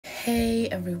Hey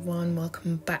everyone,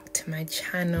 welcome back to my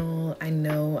channel. I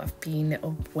know I've been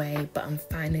away, but I'm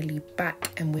finally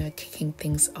back and we're kicking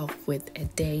things off with a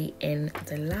day in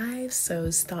the life. So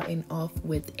starting off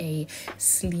with a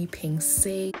sleeping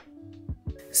sig.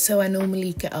 So I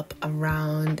normally get up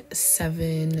around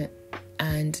 7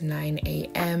 and 9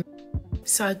 a.m.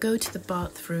 So I go to the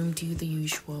bathroom, do the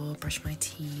usual, brush my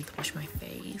teeth, wash my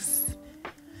face,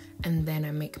 and then I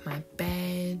make my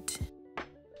bed.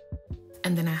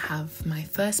 And then I have my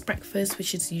first breakfast,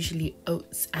 which is usually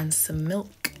oats and some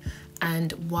milk.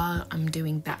 And while I'm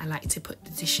doing that, I like to put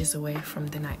the dishes away from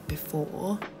the night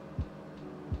before.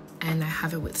 And I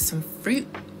have it with some fruit.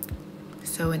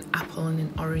 So an apple and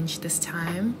an orange this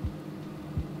time.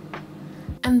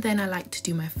 And then I like to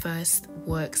do my first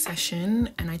work session.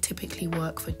 And I typically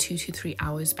work for 2 to 3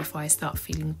 hours before I start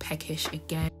feeling peckish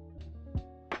again.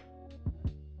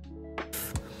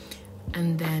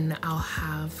 And then I'll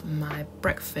have my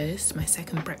breakfast, my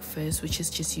second breakfast, which is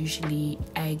just usually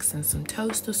eggs and some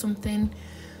toast or something.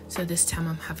 So this time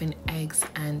I'm having eggs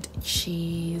and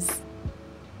cheese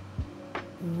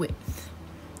with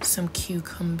some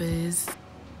cucumbers.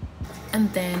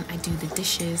 And then I do the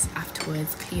dishes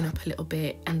afterwards, clean up a little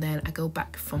bit, and then I go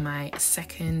back for my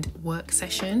second work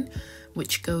session,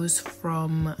 which goes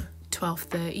from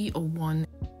 12:30 or 1.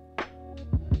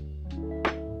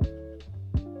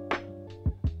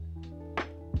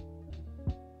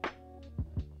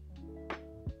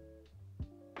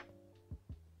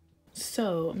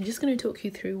 So I'm just going to talk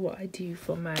you through what I do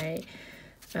for my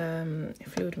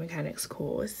fluid mechanics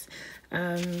course.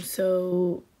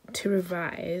 So to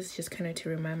revise, just kind of to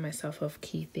remind myself of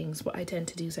key things, what I tend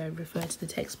to do is I refer to the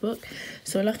textbook.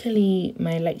 So luckily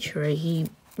my lecturer, he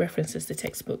references the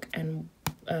textbook and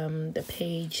the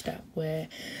page that we're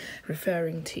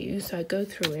referring to. So I go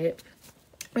through it.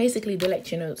 Basically, the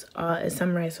lecture notes are a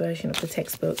summarized version of the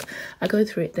textbook. I go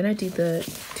through it, then I do the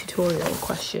tutorial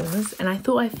questions, and I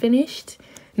thought I finished.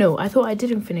 No, I thought I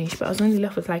didn't finish, but I was only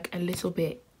left with like a little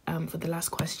bit for the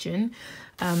last question.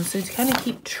 So to kind of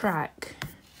keep track,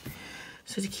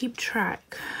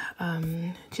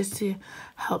 just to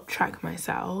help track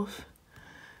myself,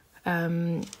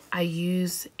 I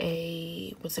use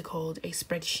a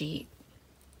spreadsheet.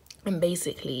 And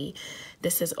basically,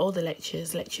 this is all the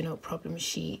lectures, lecture note, problem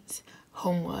sheets,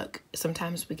 homework.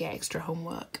 Sometimes we get extra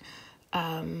homework.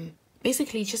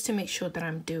 Basically, just to make sure that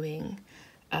I'm doing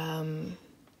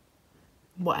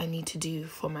what I need to do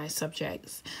for my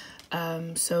subjects.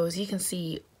 So as you can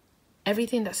see,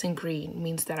 everything that's in green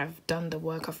means that I've done the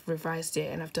work, I've revised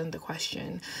it, and I've done the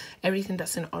question. Everything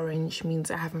that's in orange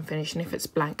means I haven't finished, and if it's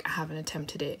blank, I haven't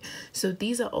attempted it. So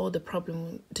these are all the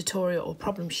tutorial or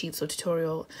problem sheets or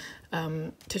tutorials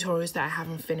that I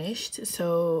haven't finished.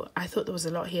 So I thought there was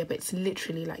a lot here, but it's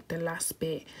literally like the last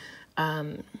bit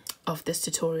of this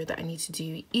tutorial that I need to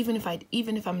do. Even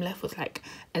if I'm left with like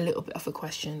a little bit of a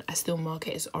question, I still mark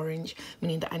it as orange,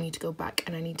 meaning that I need to go back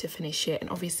and I need to finish it. And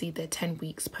obviously they're 10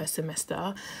 weeks per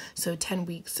semester, so 10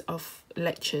 weeks of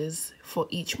lectures for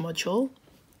each module.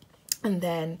 And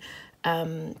then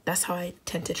that's how I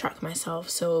tend to track myself.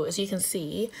 So as you can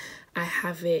see, I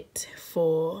have it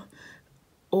for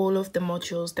all of the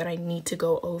modules that I need to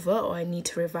go over or I need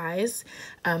to revise.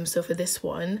 So for this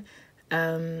one,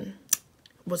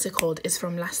 it's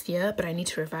from last year, but I need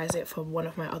to revise it for one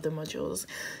of my other modules.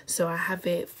 So I have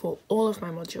it for all of my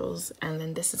modules, and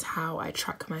then this is how I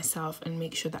track myself and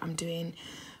make sure that I'm doing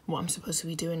what I'm supposed to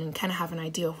be doing and kind of have an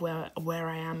idea of where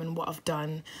I am and what I've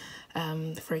done,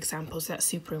 for example. So that's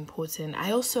super important.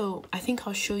 I think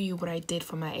I'll show you what I did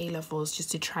for my A-levels,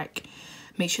 just to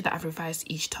make sure that I've revised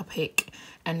each topic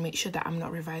and make sure that I'm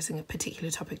not revising a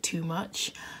particular topic too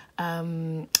much.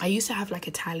 I used to have like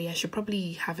a tally. I should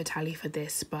probably have a tally for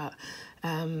this, but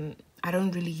I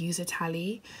don't really use a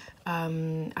tally.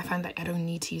 I find that I don't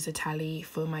need to use a tally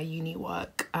for my uni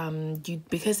work.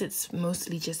 Because it's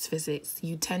mostly just physics,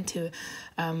 you tend to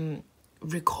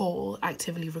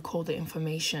actively recall the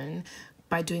information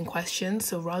by doing questions.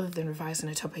 So rather than revising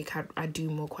a topic, I do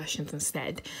more questions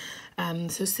instead.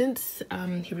 So since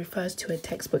he refers to a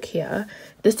textbook here,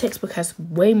 this textbook has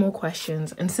way more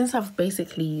questions. And since I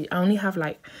only have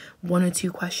like 1 or 2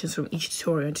 questions from each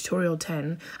tutorial. Tutorial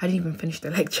 10, I didn't even finish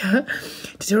the lecture.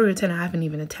 Tutorial 10, I haven't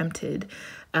even attempted.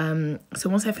 So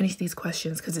once I finish these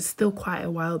questions, because it's still quite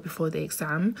a while before the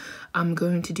exam, I'm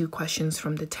going to do questions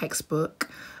from the textbook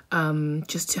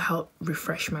just to help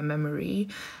refresh my memory.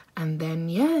 And then,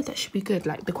 yeah, that should be good.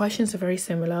 Like, the questions are very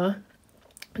similar.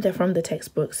 They're from the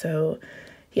textbook, so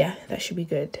yeah, that should be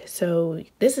good. So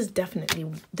this is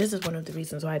one of the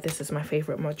reasons why this is my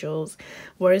favorite modules,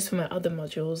 whereas for my other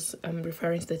modules,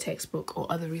 referring to the textbook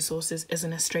or other resources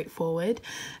isn't as straightforward,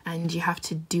 and you have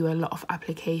to do a lot of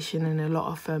application and a lot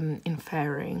of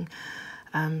inferring.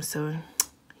 So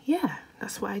yeah,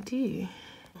 that's what I do.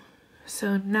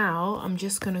 So now I'm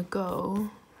just gonna go.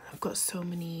 I've got so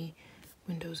many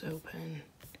windows open.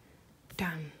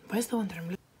 Damn, where's the one that I'm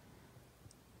looking?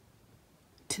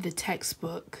 To the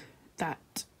textbook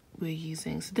that we're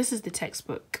using. So this is the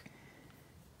textbook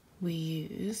we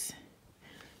use.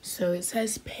 So it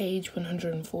says page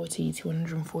 140 to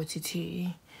 142.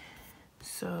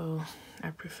 So I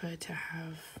prefer to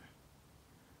have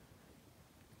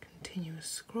continuous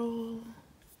scroll.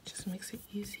 Just makes it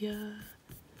easier.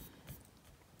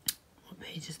 What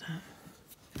page is that?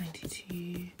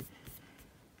 92.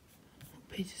 What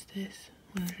page is this?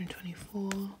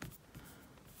 124.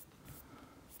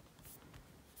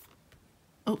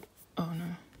 Oh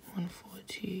no,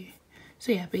 142.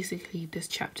 So yeah, basically this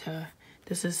chapter,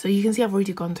 so you can see I've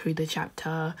already gone through the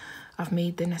chapter. I've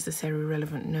made the necessary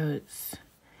relevant notes.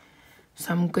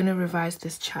 So I'm gonna revise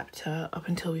this chapter up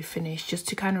until we finish, just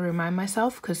to kind of remind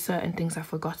myself, because certain things I've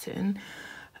forgotten.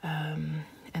 And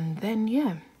then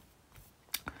yeah,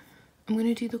 I'm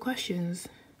gonna do the questions.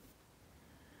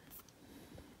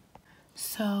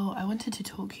 So I wanted to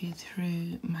talk you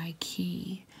through my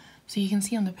key. So you can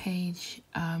see on the page,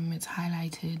 it's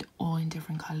highlighted all in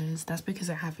different colors. That's because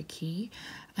I have a key,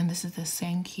 and this is the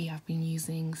same key I've been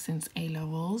using since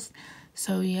A-levels.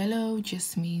 So yellow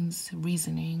just means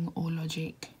reasoning or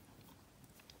logic.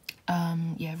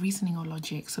 Yeah, reasoning or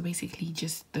logic. So basically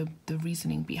just the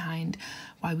reasoning behind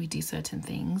why we do certain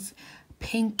things.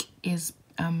 Pink is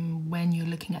when you're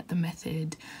looking at the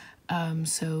method.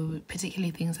 So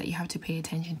particularly things that you have to pay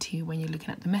attention to when you're looking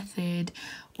at the method,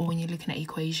 or when you're looking at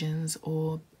equations,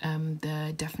 or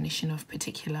the definition of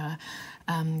particular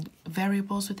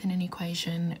variables within an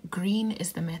equation. Green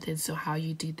is the method, so how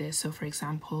you do this. So for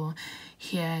example,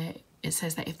 here it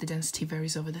says that if the density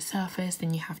varies over the surface,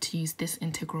 then you have to use this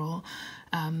integral.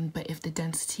 But if the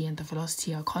density and the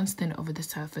velocity are constant over the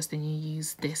surface, then you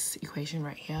use this equation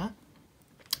right here.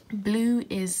 Blue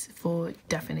is for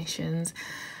definitions.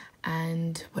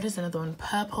 And what is another one?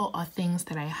 Purple are things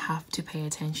that I have to pay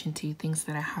attention to, things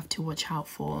that I have to watch out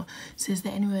for. So is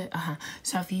there anywhere?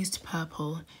 So I've used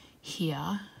purple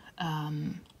here.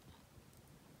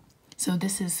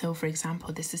 So for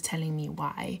example, this is telling me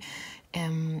why.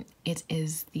 It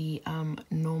is the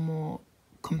normal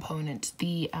component.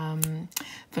 The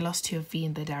velocity of v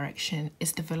in the direction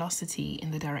is the velocity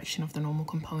in the direction of the normal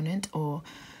component, or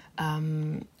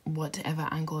whatever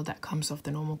angle that comes off the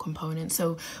normal component.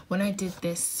 So when I did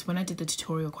the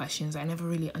tutorial questions, I never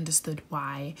really understood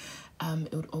why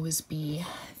it would always be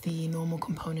the normal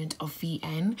component of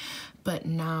Vn, but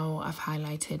now I've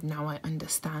highlighted, now I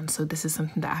understand. So this is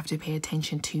something that I have to pay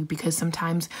attention to, because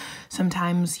sometimes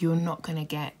you're not going to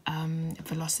get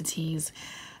velocities.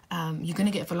 You're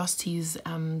going to get velocities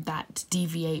that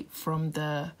deviate from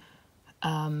the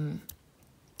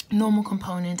normal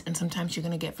component, and sometimes you're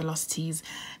going to get velocities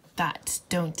that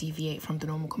don't deviate from the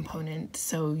normal component,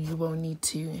 so you will need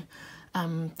to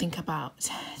think about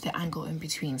the angle in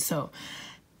between. So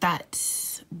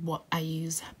that's what I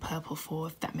use purple for,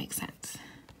 if that makes sense.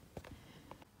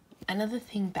 Another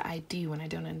thing that I do when I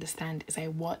don't understand is I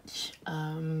watch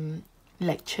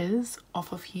lectures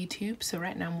off of YouTube. So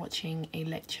right now I'm watching a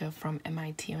lecture from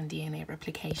MIT on DNA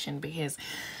replication, because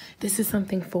this is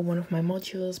something for one of my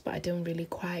modules, but I don't really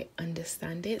quite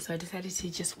understand it. So I decided to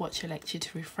just watch a lecture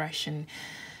to refresh and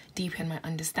deepen my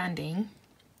understanding.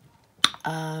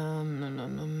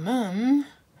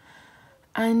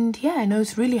 And yeah, I know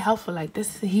it's really helpful. Like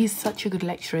this, he's such a good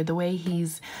lecturer. The way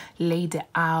he's laid it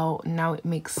out, now it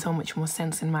makes so much more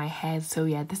sense in my head. So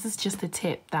yeah, this is just a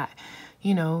tip that,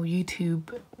 you know,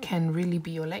 YouTube can really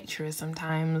be your lecturer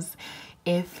sometimes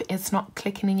if it's not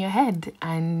clicking in your head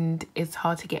and it's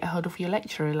hard to get a hold of your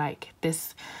lecturer. Like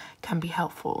this can be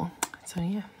helpful. So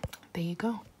yeah, there you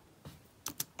go.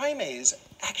 Primase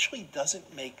actually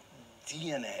doesn't make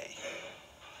DNA.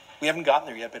 We haven't gotten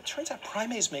there yet, but it turns out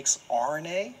primase makes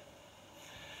RNA.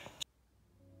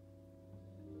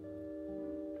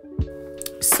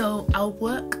 So I'll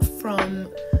work from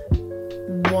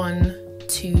 1,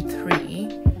 2, 3,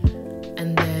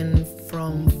 and then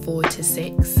from 4 to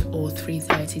 6 or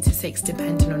 3:30 to 6,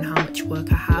 depending on how much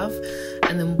work I have.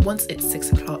 And then once it's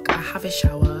 6 o'clock, I have a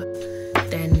shower.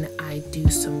 Then I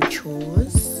do some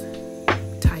chores,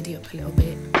 tidy up a little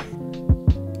bit.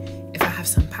 If I have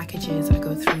some packages, I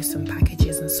go through some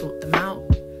packages and sort them out.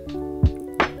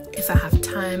 If I have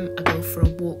time, I go for a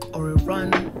walk or a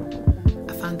run.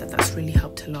 I found that that's really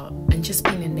helped a lot. And just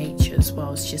being in nature as well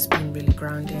has just been really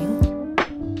grounding.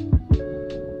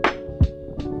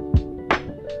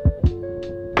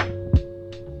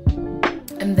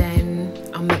 And then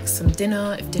I'll make some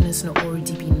dinner if dinner's not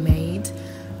already been made.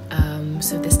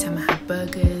 So this time I had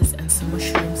burgers and some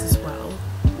mushrooms as well.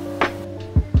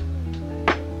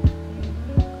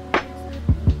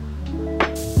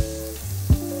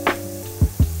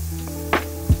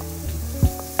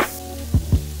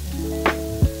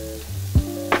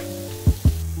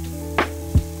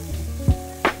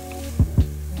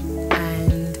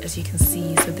 And as you can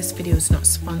see, so this video is not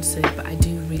sponsored, but I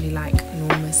do really like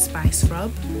Noma's spice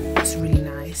rub. It's really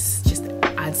nice, just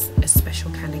adds a special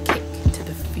kind of kick to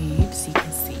the food, so you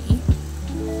can see.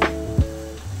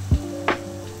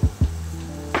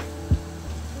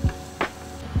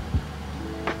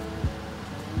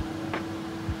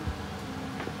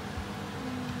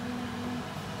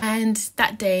 And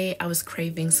that day I was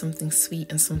craving something sweet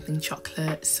and something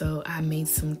chocolate, so I made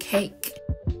some cake.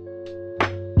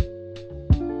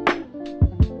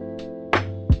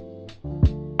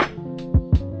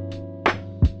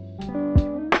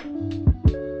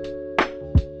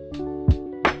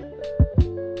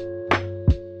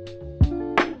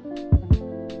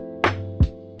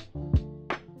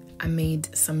 I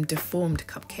made some deformed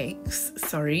cupcakes,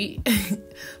 sorry,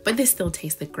 but they still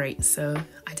tasted great, so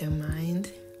I don't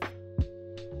mind.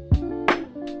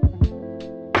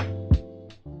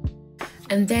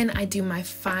 And then I do my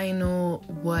final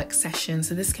work session.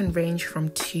 So this can range from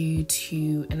 2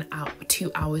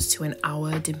 hours to an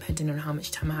hour, depending on how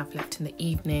much time I have left in the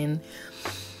evening.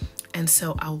 And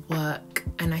so I'll work,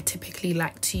 and I typically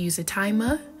like to use a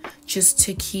timer just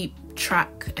to keep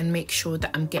track and make sure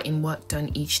that I'm getting work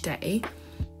done each day.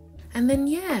 And then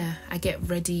yeah, I get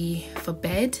ready for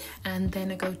bed, and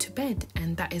then I go to bed,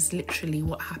 and that is literally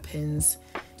what happens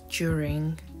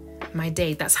during my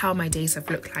day. That's how my days have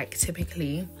looked like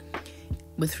typically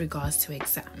with regards to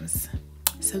exams.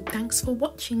 So thanks for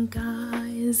watching,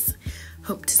 guys.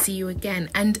 Hope to see you again,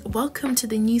 and welcome to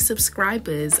the new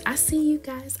subscribers. I see you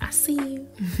guys, I see you.